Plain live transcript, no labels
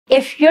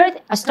If you're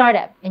a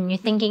startup and you're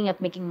thinking of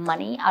making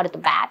money out of the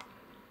bat,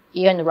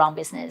 you're in the wrong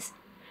business.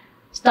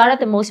 Startup,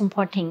 the most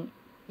important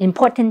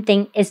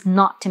thing is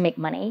not to make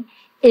money,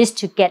 is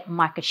to get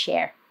market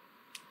share.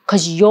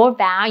 Because your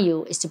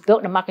value is to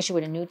build a market share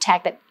with a new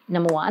tech that,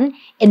 number one,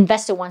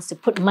 investor wants to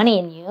put money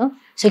in you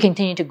so you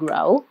continue to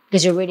grow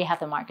because you already have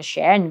the market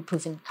share and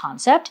proven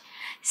concept.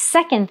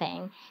 Second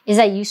thing is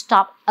that you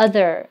stop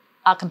other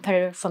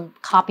competitors from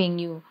copying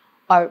you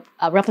or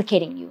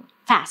replicating you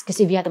fast. Because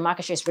if you have the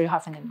market share, it's very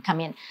hard for them to come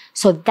in.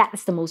 So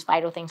that's the most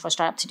vital thing for a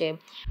startup to do.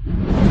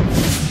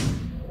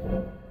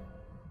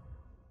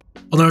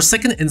 On our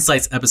second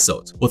Insights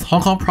episode with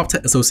Hong Kong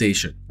PropTech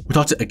Association, we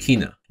talked to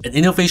Akina, an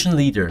innovation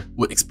leader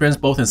with experience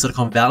both in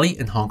Silicon Valley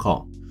and Hong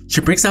Kong.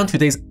 She breaks down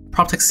today's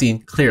PropTech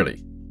scene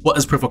clearly. What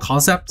is proof of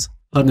concept?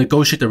 How to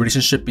negotiate the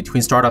relationship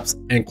between startups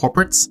and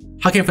corporates?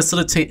 How can you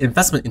facilitate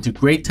investment into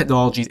great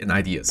technologies and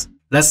ideas?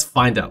 Let's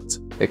find out.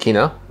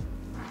 Akina,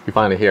 you're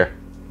finally here.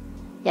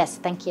 Yes,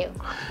 thank you.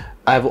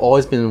 I've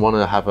always been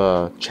wanting to have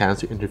a chance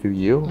to interview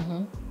you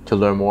to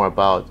learn more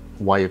about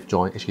why you've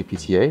joined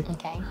HKPTA.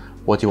 Okay.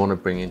 What you want to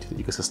bring into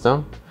the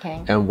ecosystem,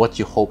 and what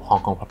you hope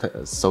Hong Kong PropTech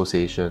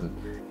Association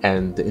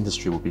and the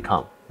industry will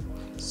become.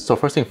 So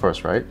first thing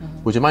first, right?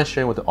 Would you mind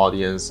sharing with the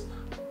audience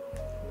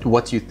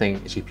what do you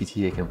think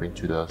HKPTA can bring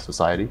to the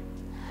society?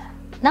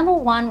 Number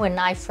one, when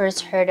I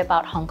first heard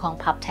about Hong Kong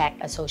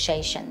PropTech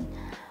Association,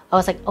 I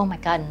was like, oh my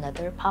God,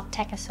 another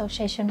PropTech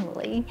Association,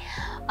 really?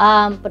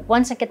 But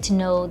once I get to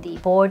know the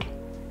board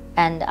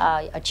and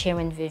a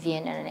chairman,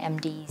 Vivian, and an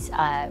MD's,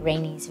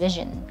 Rainey's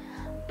vision,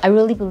 I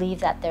really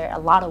believe that there are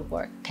a lot of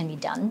work can be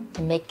done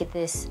to make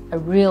this a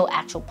real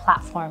actual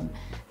platform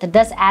that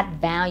does add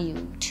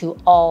value to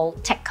all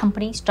tech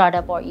companies,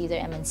 startup or either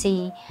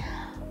MNC,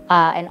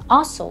 and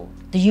also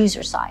the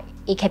user side.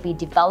 It could be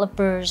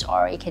developers,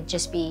 or it could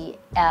just be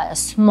a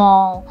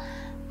small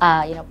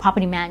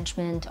property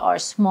management or a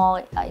small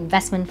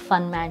investment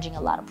fund managing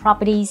a lot of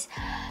properties.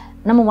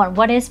 Number one,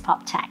 what is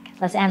PropTech?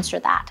 Let's answer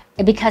that.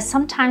 Because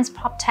sometimes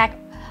PropTech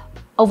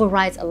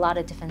overrides a lot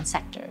of different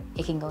sectors.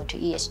 It can go into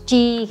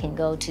ESG, it can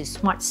go to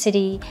smart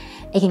city,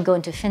 it can go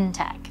into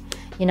fintech.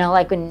 You know,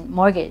 like when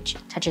mortgage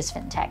touches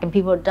fintech and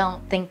people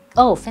don't think,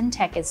 oh,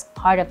 fintech is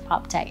part of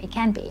PropTech. It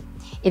can be.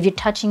 If you're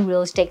touching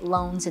real estate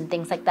loans and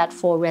things like that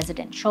for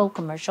residential,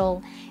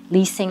 commercial,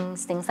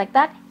 leasings, things like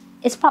that,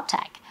 it's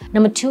PropTech.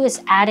 Number two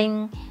is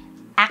adding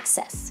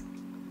access.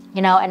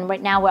 You know, and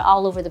right now we're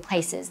all over the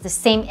places. The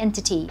same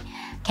entity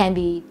can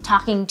be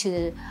talking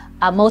to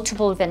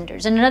multiple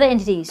vendors, and another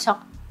entity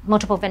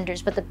multiple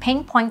vendors, but the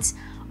pain points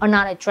are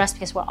not addressed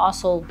because we're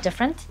also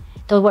different,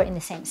 though we're in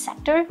the same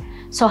sector.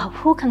 So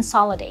who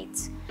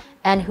consolidates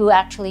and who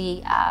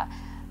actually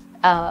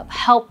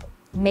help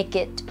make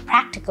it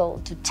practical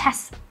to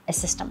test a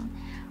system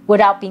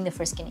without being the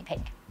first guinea pig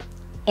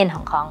in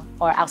Hong Kong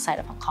or outside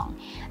of Hong Kong.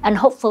 And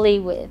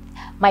hopefully with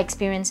my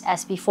experience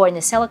as before in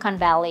the Silicon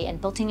Valley and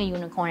building a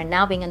unicorn and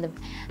now being on the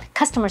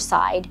customer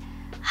side,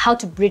 how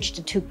to bridge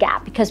the two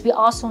gaps, because we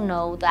also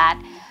know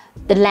that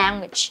the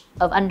language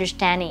of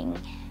understanding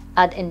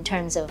in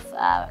terms of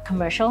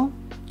commercial,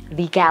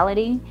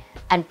 legality,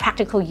 and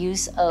practical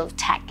use of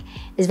tech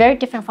is very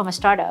different from a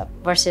startup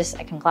versus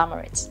a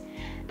conglomerate.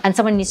 And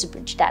someone needs to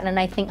bridge that. And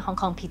I think Hong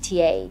Kong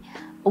PTA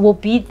will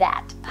be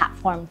that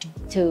platform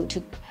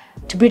to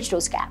bridge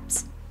those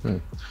gaps.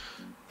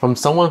 From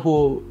someone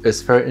who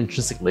is very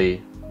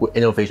intrinsically with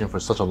innovation for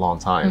such a long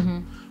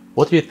time,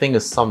 what do you think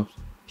is some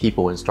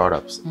people in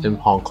startups in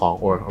Hong Kong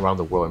or around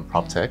the world in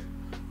PropTech,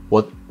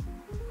 what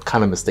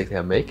kind of mistake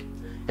they make?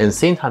 And the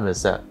same time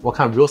as that, what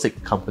kind of real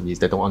estate companies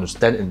that don't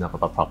understand enough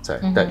about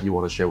PropTech that you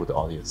want to share with the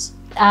audience?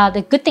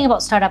 The good thing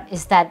about startup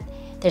is that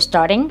they're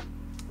starting.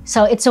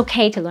 So it's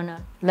okay to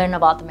learn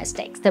about the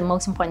mistakes. The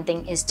most important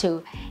thing is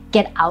to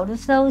get out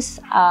of those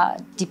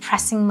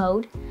depressing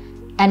mode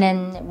and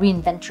then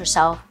reinvent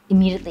yourself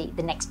immediately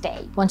the next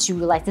day. Once you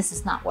realize this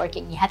is not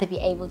working, you have to be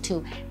able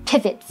to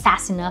pivot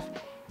fast enough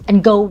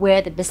and go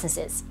where the business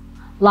is.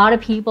 A lot of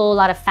people, a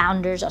lot of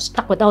founders are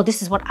stuck with, oh,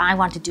 this is what I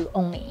want to do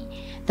only,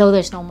 though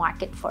there's no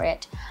market for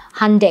it.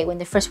 Hyundai, when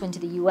they first went to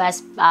the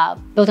US,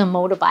 built a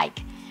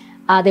motorbike.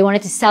 They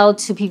wanted to sell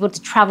to people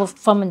to travel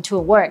from and to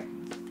work.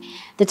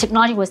 The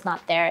technology was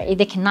not there.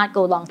 They cannot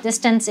go long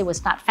distance. It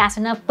was not fast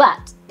enough,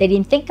 but they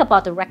didn't think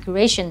about the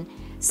recreation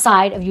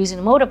side of using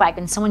a motorbike.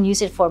 And someone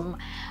used it for,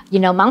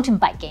 mountain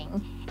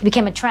biking. It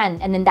became a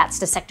trend, and then that's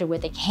the sector where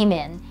they came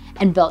in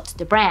and built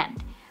the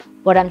brand.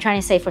 What I'm trying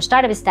to say for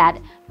startup is that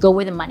go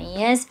where the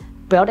money is,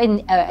 build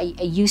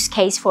a use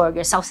case for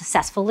yourself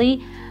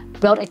successfully,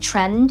 build a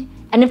trend,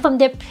 and then from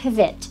there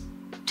pivot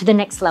to the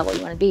next level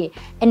you want to be.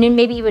 And then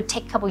maybe it would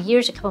take a couple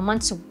years, a couple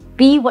months to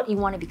be what you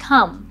want to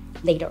become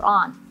later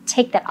on.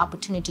 Take that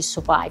opportunity to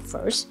survive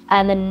first.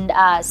 And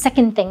then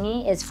second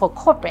thing is for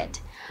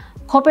corporate.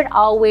 Corporate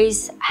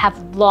always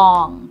have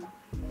long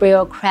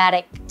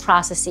bureaucratic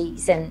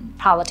processes and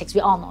politics.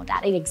 We all know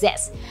that, it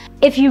exists.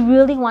 If you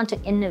really want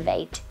to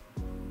innovate,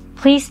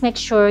 please make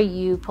sure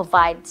you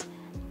provide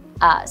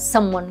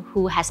someone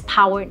who has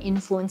power and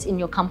influence in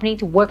your company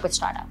to work with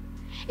startup.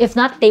 If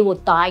not, they will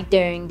die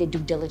during the due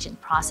diligence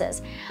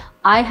process.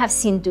 I have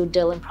seen due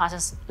diligence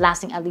process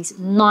lasting at least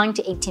 9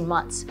 to 18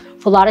 months.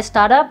 For a lot of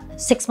startup,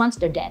 6 months,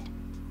 they're dead.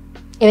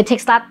 If it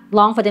takes that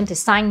long for them to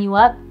sign you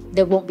up,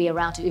 they won't be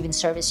around to even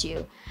service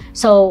you.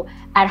 So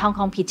at Hong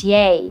Kong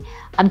PTA,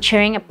 I'm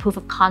chairing a proof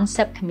of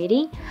concept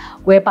committee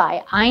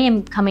whereby I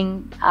am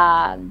becoming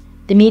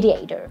the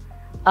mediator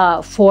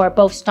for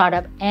both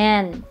startup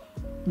and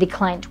the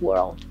client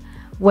world,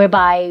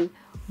 whereby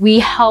we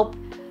help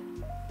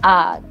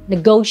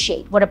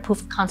negotiate what a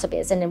proof of concept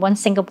is. And in one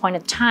single point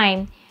of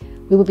time,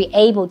 we will be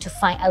able to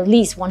find at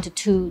least 1 to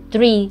 2,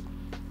 3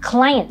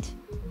 client.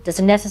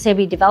 Doesn't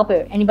necessarily be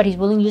developer, anybody who's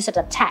willing to use it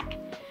as a tech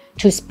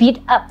to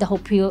speed up the whole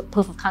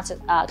proof of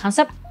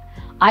concept.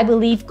 I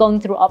believe going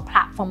through our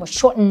platform will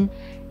shorten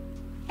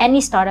any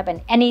startup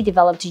and any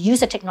developer to use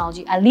the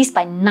technology at least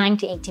by 9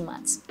 to 18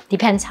 months.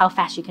 Depends how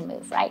fast you can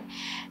move, right?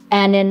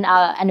 And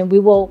then we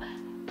will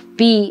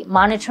be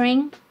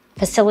monitoring,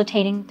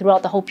 facilitating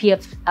throughout the whole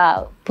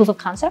proof of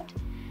concept.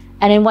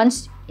 And then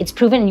once it's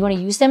proven and you want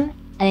to use them,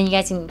 and then you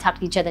guys can talk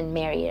to each other and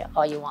marry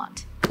all you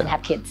want and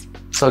have kids.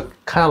 So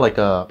kind of like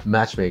a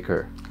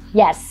matchmaker.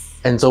 Yes.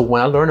 And so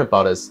when I learned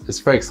about it, it's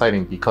very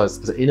exciting because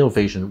it's an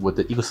innovation with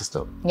the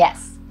ecosystem.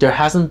 Yes. There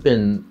hasn't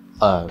been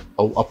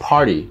a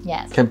party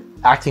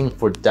acting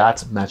for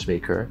that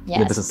matchmaker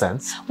in a business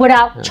sense.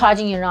 Without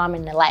charging your arm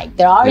and the leg.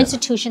 There are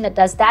institutions that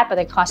does that, but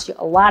they cost you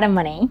a lot of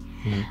money.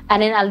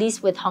 And then at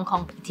least with Hong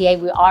Kong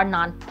PTA, we are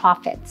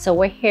non-profit. So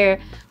we're here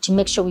to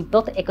make sure we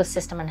build the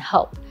ecosystem and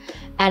help.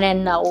 And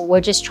then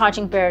we're just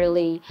charging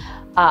barely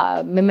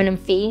minimum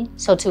fee,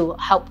 so to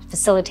help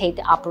facilitate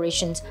the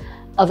operations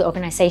of the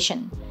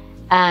organization.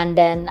 And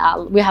then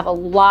we have a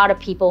lot of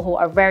people who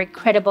are very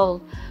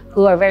credible,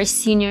 who are very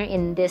senior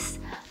in this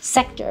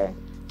sector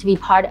to be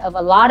part of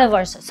a lot of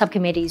our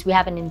subcommittees. We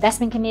have an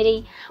investment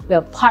committee, we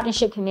have a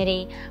partnership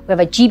committee, we have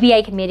a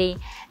GBA committee,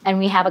 and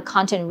we have a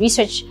content and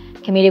research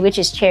committee, which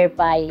is chaired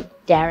by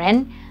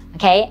Darren,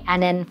 okay,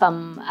 and then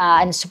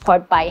and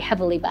supported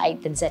heavily by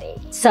Denzity.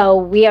 So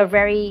we are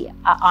very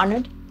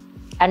honored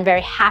and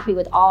very happy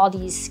with all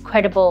these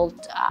credible,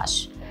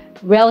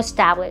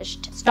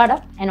 well-established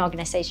startup and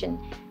organization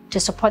to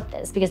support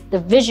this, because the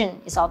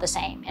vision is all the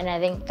same. And I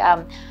think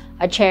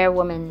our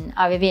chairwoman,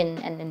 Vivian,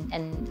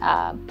 and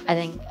I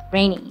think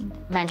Rainey,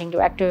 managing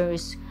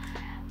directors,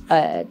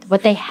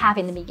 what they have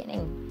in the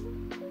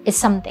beginning is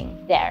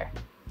something there.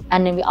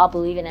 And then we all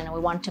believe in it and we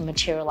want to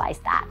materialize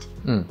that.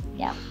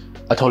 Yeah.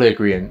 I totally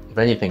agree. And if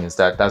anything,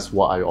 that's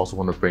what I also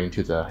want to bring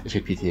to the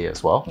HKPTA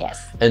as well.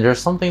 Yes. And there's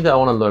something that I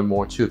want to learn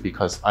more too,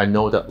 because I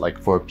know that like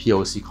for a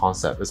POC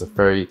concept, it's a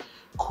very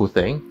cool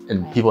thing,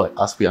 and people like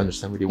us, we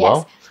understand really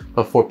well.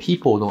 But for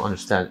people who don't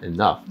understand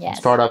enough, from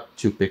startup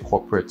to big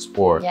corporates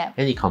or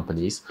any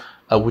companies,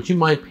 would you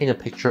mind painting a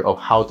picture of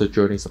how the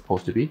journey is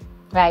supposed to be?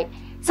 Right.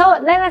 So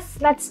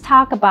let's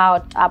talk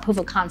about proof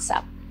of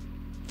concept.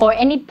 For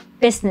any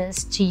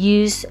business to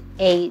use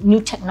a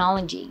new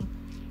technology,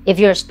 if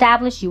you're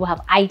established, you will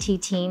have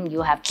IT team,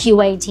 you have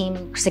QA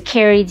team,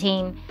 security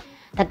team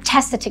that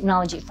test the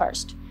technology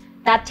first.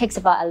 That takes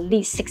about at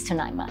least 6 to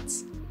 9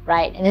 months.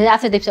 Right, and then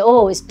after they say,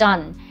 oh, it's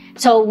done.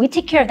 So we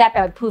take care of that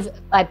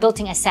by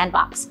building a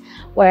sandbox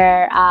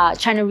where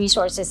China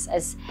Resources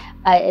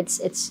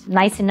it's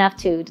nice enough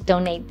to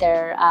donate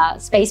their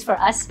space for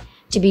us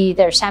to be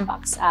their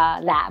sandbox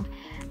lab,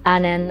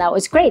 and then that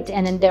was great.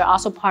 And then they're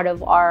also part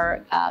of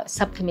our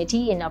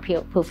subcommittee in our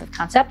proof of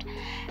concept,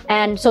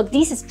 and so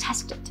this is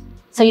tested.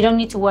 So you don't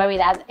need to worry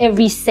that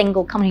every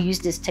single company who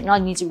uses this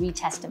technology needs to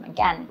retest them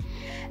again.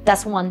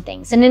 That's one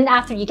thing. And then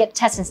after you get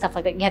tests and stuff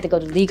like that, you have to go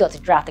to legal to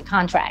draft the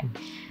contract.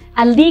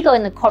 And legal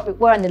in the corporate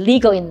world and the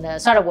legal in the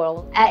startup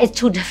world is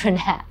 2 different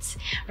hats,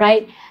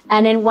 right?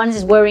 And then one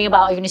is worrying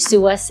about, are you going to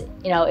sue us?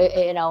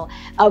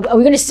 Are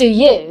we going to sue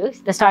you,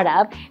 the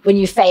startup, when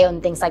you fail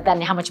and things like that,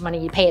 and how much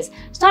money you pay us?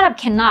 Startup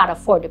cannot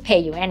afford to pay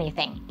you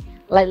anything.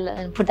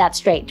 Let's put that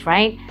straight,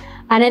 right?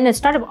 And then the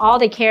startup, all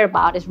they care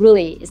about is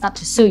not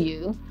to sue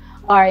you,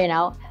 or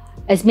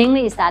it's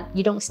mainly is that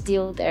you don't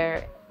steal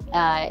their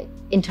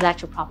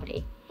intellectual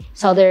property.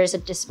 So there's a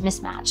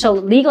mismatch. So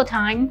legal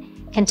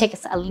time can take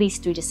us at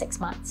least 3 to 6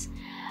 months.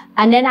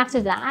 And then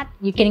after that,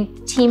 you're getting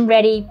the team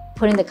ready,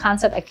 putting the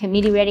concept, a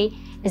committee ready,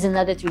 is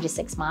another 3 to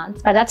 6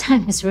 months. By that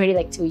time, it's already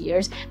like 2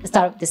 years. The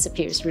startup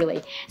disappears,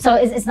 really. So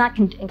it's not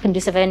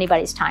conducive of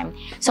anybody's time.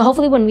 So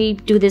hopefully when we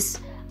do this,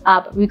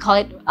 we call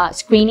it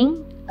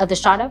screening of the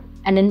startup,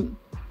 and then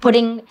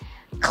putting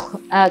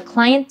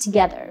client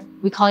together,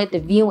 we call it the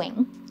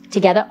viewing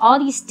together. All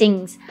these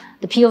things,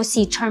 the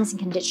POC, terms and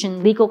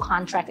conditions, legal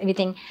contract,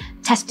 everything,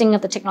 testing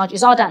of the technology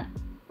is all done.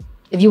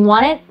 If you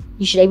want it,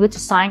 you should be able to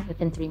sign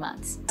within 3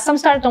 months. Some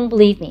startups don't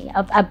believe me.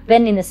 I've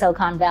been in the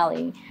Silicon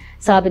Valley,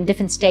 so I've been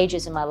different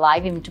stages in my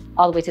life, even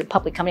all the way to the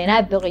public company, and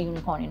I've built a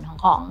unicorn in Hong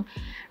Kong,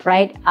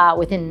 right?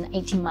 Within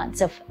 18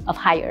 months of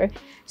hire.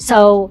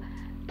 So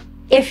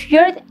if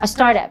you're a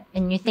startup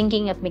and you're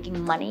thinking of making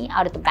money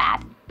out of the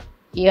bat,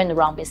 you're in the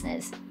wrong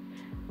business.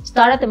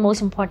 Startup, the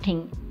most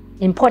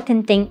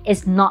important thing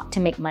is not to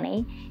make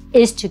money,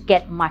 is to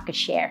get market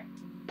share.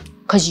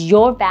 because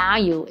your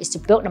value is to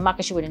build a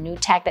market share with a new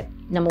tech that,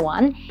 number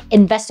one,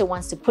 investor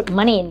wants to put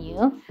money in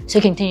you so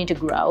you continue to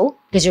grow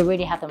because you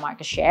already have the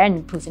market share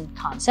and proven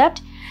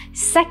concept.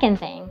 Second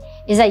thing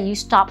is that you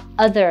stop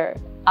other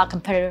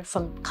competitors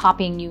from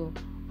copying you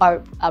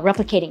or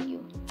replicating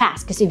you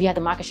fast, because if you have the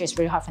market share, it's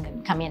very hard for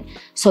them to come in.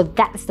 So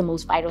that's the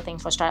most vital thing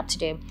for a startup to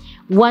do.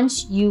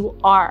 Once you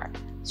are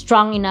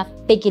strong enough,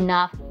 big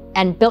enough,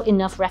 and built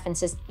enough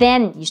references,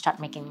 then you start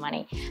making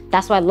money.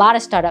 That's why a lot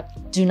of startups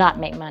do not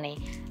make money.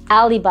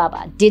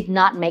 Alibaba did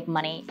not make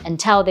money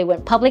until they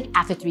went public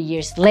after 3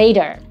 years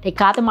later. They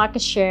got the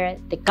market share,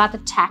 they got the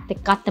tech, they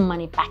got the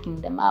money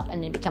backing them up,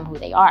 and they become who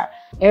they are.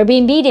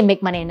 Airbnb didn't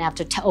make money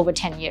after over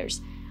 10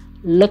 years.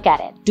 Look at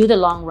it, do the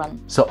long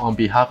run. So on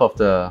behalf of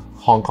the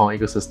Hong Kong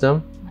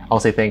ecosystem, I'll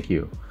say thank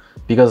you.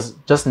 Because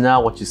just now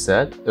what you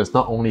said is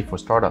not only for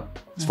startup,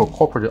 it's for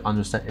corporate to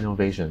understand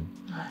innovation.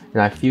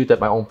 And I feel that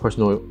my own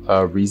personal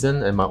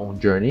reason and my own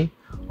journey,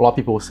 a lot of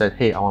people said,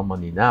 hey, I want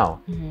money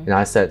now. And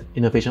I said,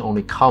 innovation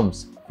only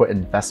comes for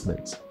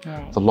investment.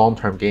 It's a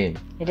long-term game.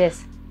 It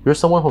is. You're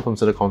someone who's from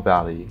Silicon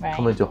Valley,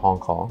 coming to Hong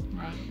Kong.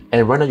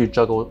 And right now you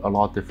juggle a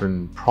lot of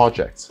different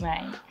projects.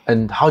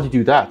 And how do you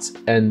do that?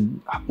 And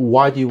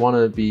why do you want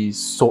to be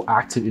so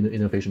active in the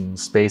innovation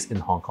space in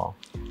Hong Kong?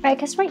 Right,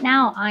 because right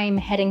now I'm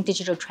heading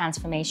digital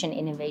transformation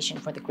innovation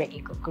for the Great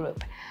Eagle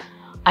Group.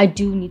 I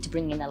do need to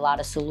bring in a lot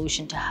of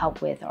solution to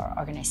help with our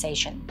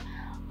organization.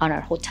 On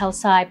our hotel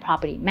side,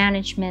 property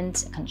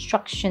management,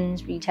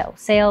 constructions, retail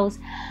sales.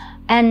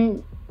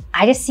 And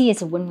I just see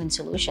it's a win-win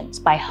solutions.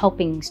 By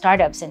helping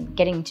startups and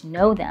getting to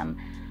know them,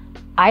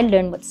 I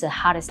learned what's the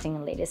hottest thing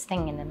and latest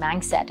thing in the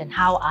mindset and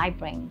how I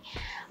bring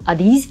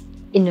these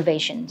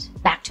innovations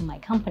back to my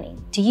company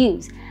to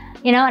use.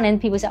 You know, and then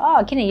people say, oh,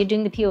 Akina, you're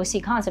doing the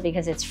POC concept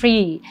because it's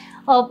free.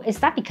 Oh,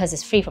 it's not because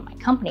it's free for my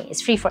company.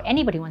 It's free for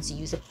anybody who wants to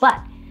use it. But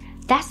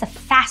that's the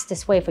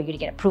fastest way for you to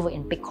get approval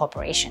in big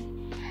corporation.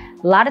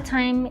 A lot of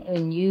time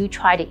when you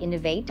try to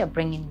innovate or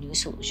bring in new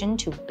solution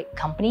to big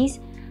companies,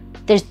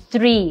 there's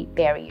 3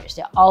 barriers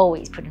they're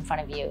always put in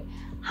front of you.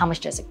 How much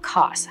does it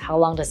cost? How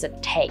long does it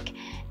take?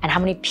 And how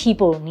many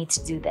people need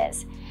to do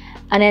this?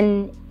 And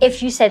then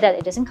if you say that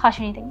it doesn't cost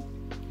you anything,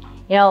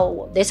 you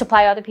know, they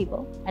supply other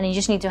people and you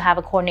just need to have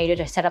a coordinator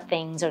to set up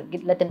things or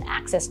let them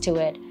access to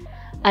it.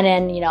 And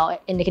then, you know,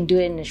 and they can do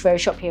it in a very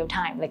short period of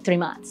time, like 3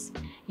 months.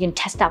 You can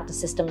test out the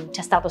system,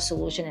 test out the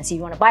solution and see if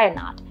you want to buy it or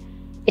not.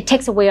 It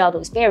takes away all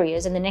those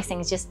barriers. And the next thing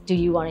is just, do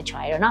you want to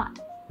try it or not?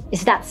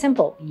 It's that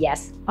simple,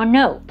 yes or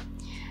no.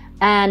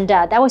 And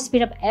that will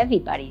speed up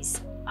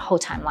everybody's whole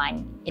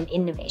timeline in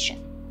innovation.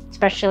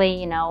 Especially,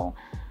 you know,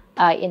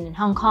 in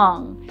Hong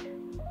Kong,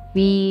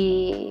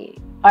 we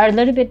are a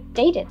little bit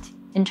dated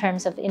in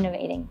terms of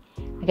innovating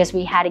because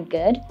we had it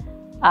good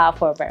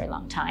for a very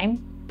long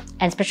time.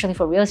 And especially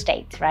for real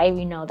estate, right?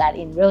 We know that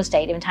in real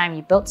estate, every time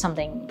you build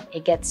something,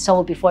 it gets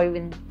sold before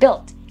even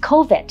built.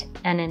 COVID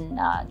and then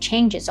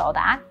changes all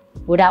that.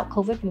 Without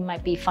COVID, we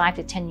might be 5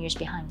 to 10 years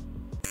behind.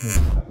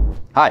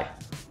 Hi,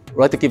 we'd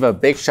like to give a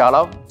big shout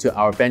out to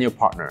our venue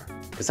partner,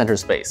 the Center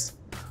Space,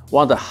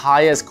 one of the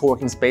highest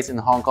co-working space in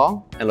Hong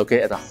Kong and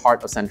located at the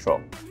heart of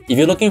Central. If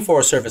you're looking for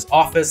a service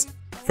office,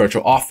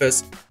 virtual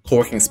office,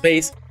 co-working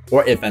space,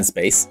 or event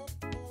space,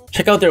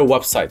 check out their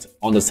website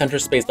on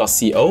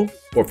thecenterspace.co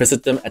or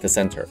visit them at the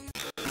center.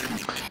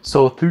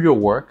 So through your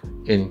work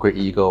in Great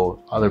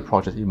Eagle, other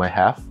projects you might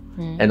have,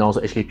 and also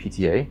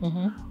HKPTA,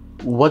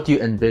 what do you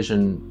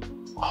envision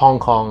Hong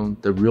Kong,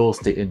 the real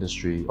estate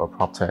industry or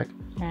PropTech,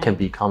 can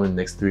become in the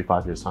next 3 to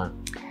 5 years' time?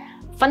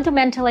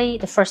 Fundamentally,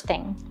 the first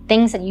thing,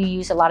 things that you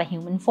use a lot of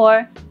human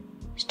for,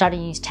 start to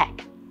use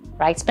tech,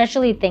 right?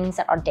 Especially things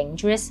that are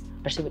dangerous,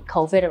 especially with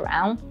COVID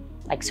around,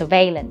 like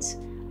surveillance,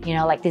 you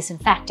know, like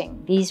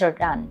disinfecting. These are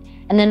done.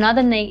 And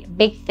another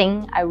big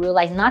thing I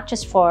realized, not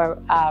just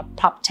for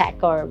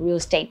PropTech or real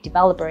estate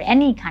developer,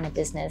 any kind of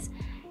business,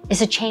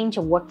 is a change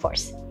of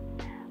workforce.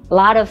 A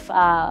lot of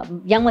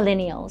young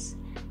millennials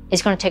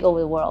is going to take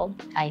over the world.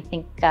 I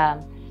think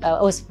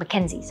it was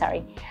McKinsey,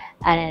 sorry.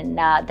 And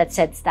that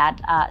says that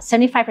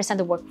 75% of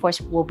the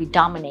workforce will be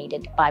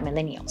dominated by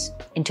millennials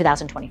in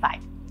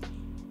 2025.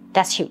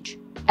 That's huge.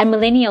 And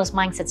millennials'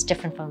 mindset's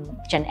different from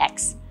Gen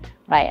X,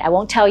 right? I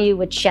won't tell you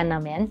which Gen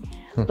I'm in,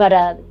 but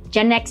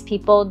Gen X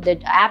people,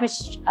 the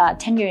average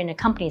tenure in a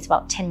company is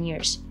about 10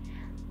 years.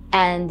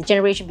 And the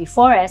generation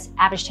before us,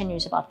 average tenure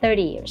is about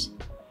 30 years.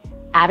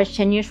 Average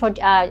tenure for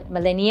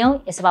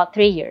millennial is about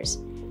 3 years.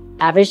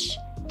 Average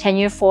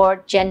tenure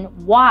for Gen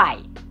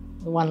Y,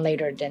 the one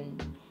later than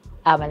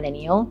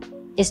millennial,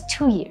 is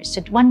 2 years,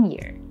 so 1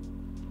 year.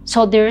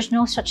 So there's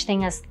no such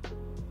thing as,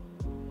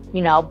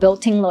 you know,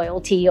 built-in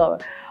loyalty or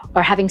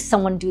having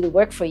someone do the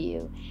work for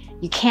you.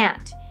 You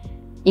can't.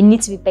 It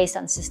needs to be based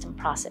on system,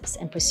 process,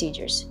 and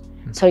procedures,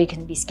 so you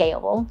can be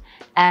scalable.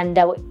 And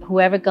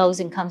whoever goes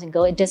and comes and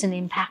goes, it doesn't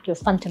impact your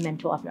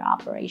fundamental of your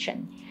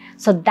operation.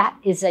 So that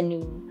is a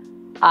new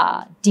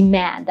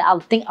demand that I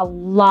think a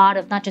lot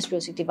of, not just real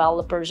estate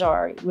developers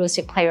or real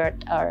estate players,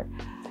 or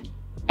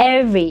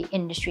every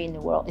industry in the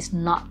world is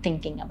not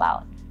thinking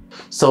about.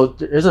 So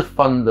there's a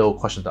fun little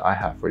question that I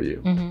have for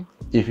you.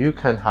 if you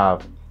can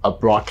have a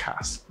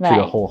broadcast to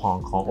the whole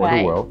Hong Kong or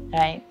the world,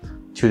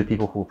 to the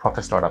people who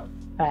PropTech startup,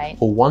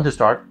 who want to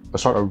start or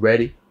start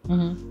already,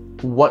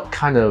 what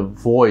kind of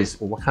voice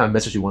or what kind of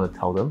message you want to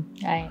tell them,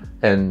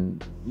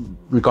 and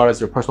regardless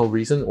of your personal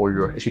reason or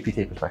your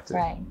HKPTA perspective,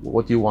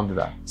 what do you want to do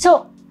that?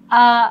 So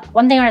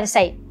one thing I want to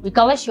say,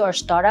 regardless you're a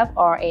startup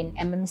or an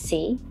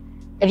MNC,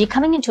 if you're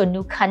coming into a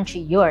new country,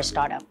 you're a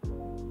startup,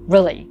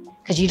 really,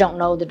 because you don't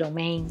know the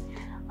domain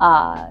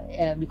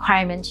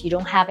requirements, you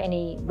don't have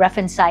any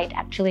reference site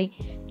actually,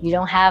 you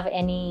don't have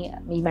any,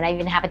 you might not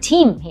even have a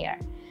team here.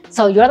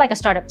 So you're like a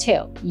startup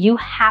too. You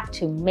have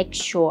to make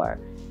sure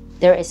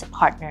there is a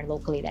partner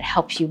locally that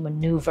helps you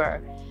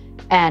maneuver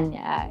and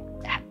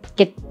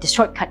get the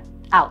shortcut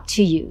out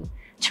to you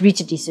to reach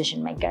a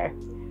decision maker.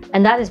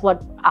 And that is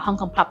what Hong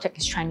Kong PropTech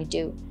is trying to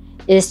do,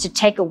 is to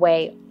take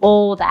away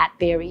all that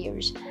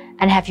barriers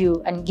and have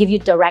you and give you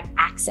direct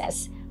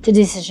access to the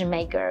decision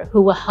maker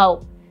who will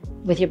help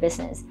with your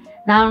business.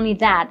 Not only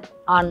that,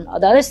 on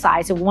the other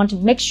side, so we want to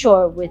make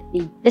sure with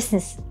the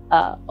business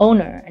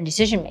owner and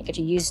decision maker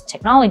to use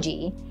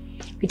technology,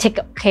 we take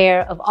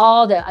care of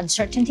all the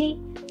uncertainty,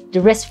 the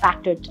risk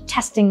factor, the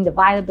testing, the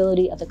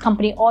viability of the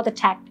company, all the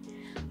tech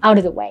out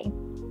of the way.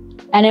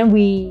 And then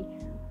the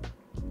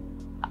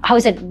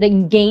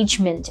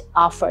engagement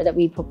offer that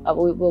we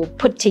will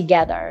put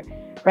together,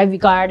 right?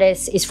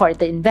 Regardless is for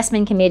the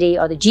investment committee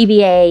or the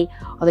GBA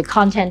or the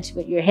content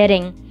that you're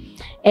hitting.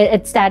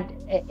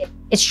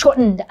 It's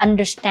shortened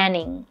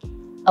understanding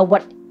of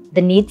what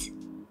the needs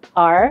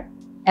are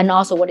and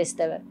also what is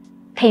the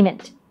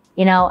payment,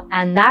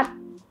 and that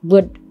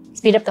would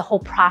speed up the whole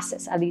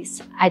process, at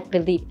least I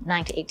believe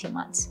 9 to 18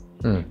 months.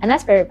 And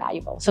that's very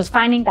valuable. So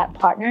finding that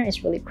partner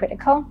is really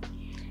critical.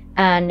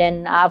 And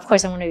then of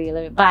course, I'm going to be a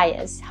little bit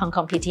biased. Hong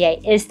Kong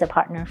PTA is the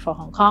partner for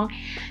Hong Kong.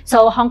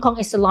 So Hong Kong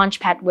is the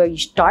launchpad where you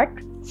start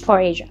for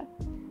Asia.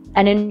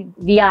 And then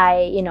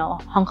via,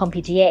 Hong Kong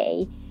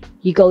PTA,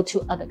 you go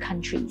to other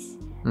countries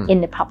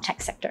in the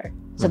PropTech sector.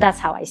 So that's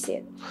how I see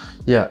it.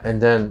 Yeah, and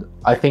then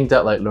I think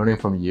that learning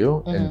from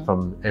you and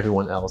from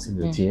everyone else in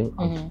the team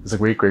is a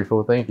very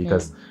grateful thing,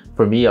 because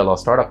for me, a lot of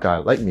startup guy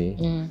like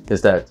me,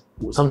 is that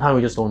sometimes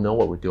we just don't know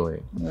what we're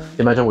doing.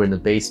 Imagine we're in the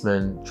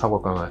basement, trying to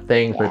work on our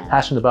thing, very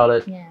passionate about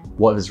it.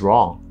 What is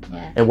wrong?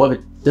 And what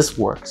if this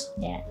works?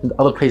 And the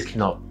otother place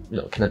cannot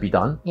be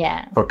done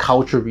for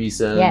culture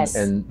reasons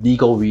and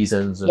legal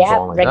reasons and so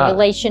on like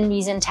regulation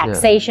reason,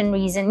 taxation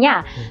reason.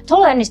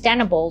 Totally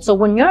understandable. So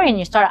when you're in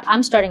your startup,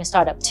 I'm starting a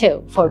startup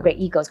too for Great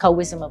Ego. It's called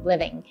Wisdom of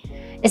Living.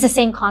 It's the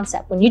same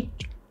concept. When you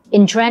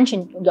entrench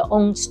in your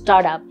own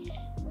startup,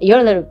 you're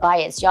a little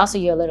biased. You're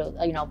a little,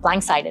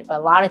 blindsided by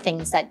a lot of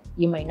things that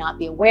you may not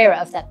be aware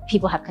of that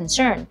people have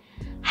concern.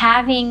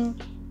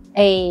 Having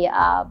a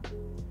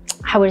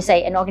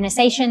an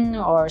organization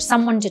or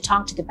someone to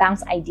talk to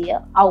bounce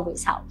idea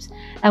always helps.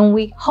 And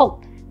we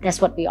hope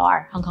that's what we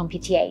are, Hong Kong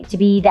PTA, to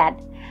be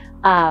that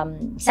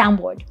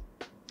soundboard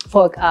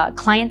for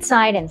client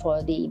side and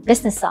for the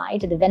business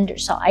side, the vendor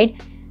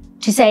side,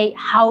 to say,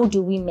 how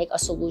do we make a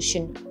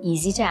solution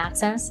easy to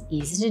access,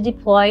 easy to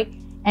deploy,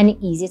 and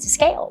easy to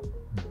scale?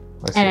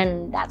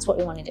 And that's what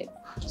we want to do.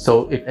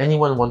 So if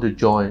anyone wants to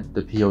join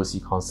the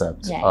POC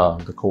concept,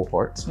 the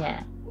cohort,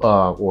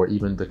 or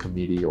even the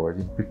committee or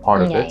be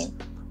part of it,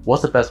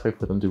 what's the best way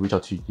for them to reach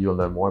out to you and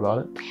learn more about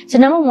it? So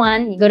number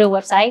one, you go to a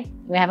website.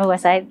 We have a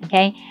website,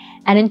 okay?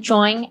 And then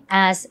join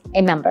as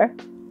a member,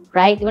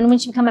 right?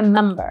 Once you become a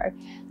member,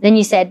 then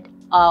you said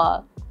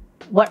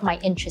what my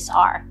interests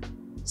are.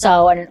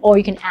 So, or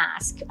you can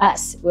ask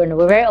us. We're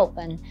very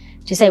open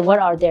to say what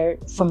are there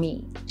for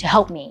me to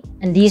help me,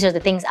 and these are the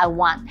things I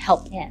want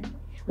help in,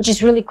 which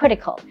is really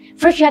critical.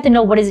 First, you have to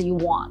know what is it you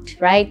want,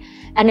 right?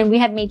 And then we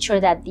have made sure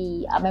that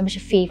the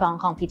membership fee for Hong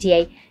Kong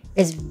PTA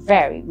is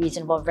very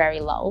reasonable, very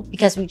low,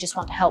 because we just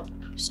want to help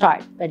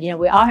start. But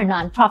we are a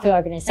non-profit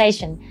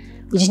organization.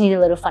 We just need a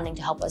little funding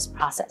to help us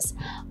process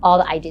all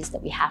the ideas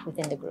that we have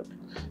within the group.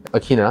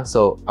 Akina,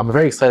 so I'm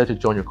very excited to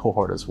join your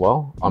cohort as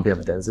well on behalf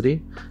of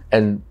Denzity.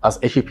 And as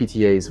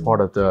HKPTA is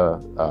part of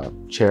the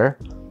chair,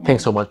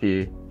 thanks so much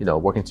for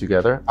working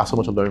together. I have so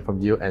much to learn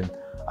from you, and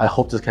I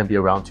hope this can be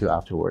around too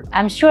afterward.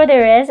 I'm sure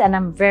there is, and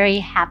I'm very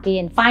happy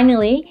and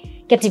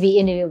finally get to be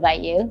interviewed by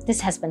you. This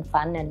has been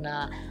fun, and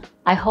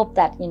I hope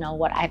that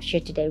what I've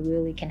shared today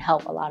really can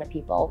help a lot of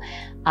people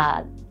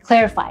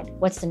clarify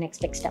what's the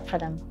next big step for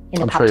them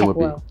in the PropTech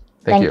world.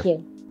 Thank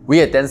you. We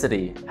at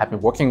Denzity have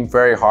been working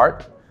very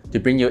hard to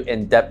bring you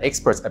in-depth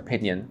experts'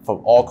 opinion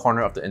from all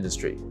corners of the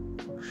industry.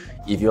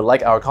 If you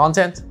like our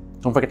content,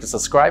 don't forget to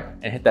subscribe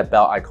and hit that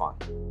bell icon.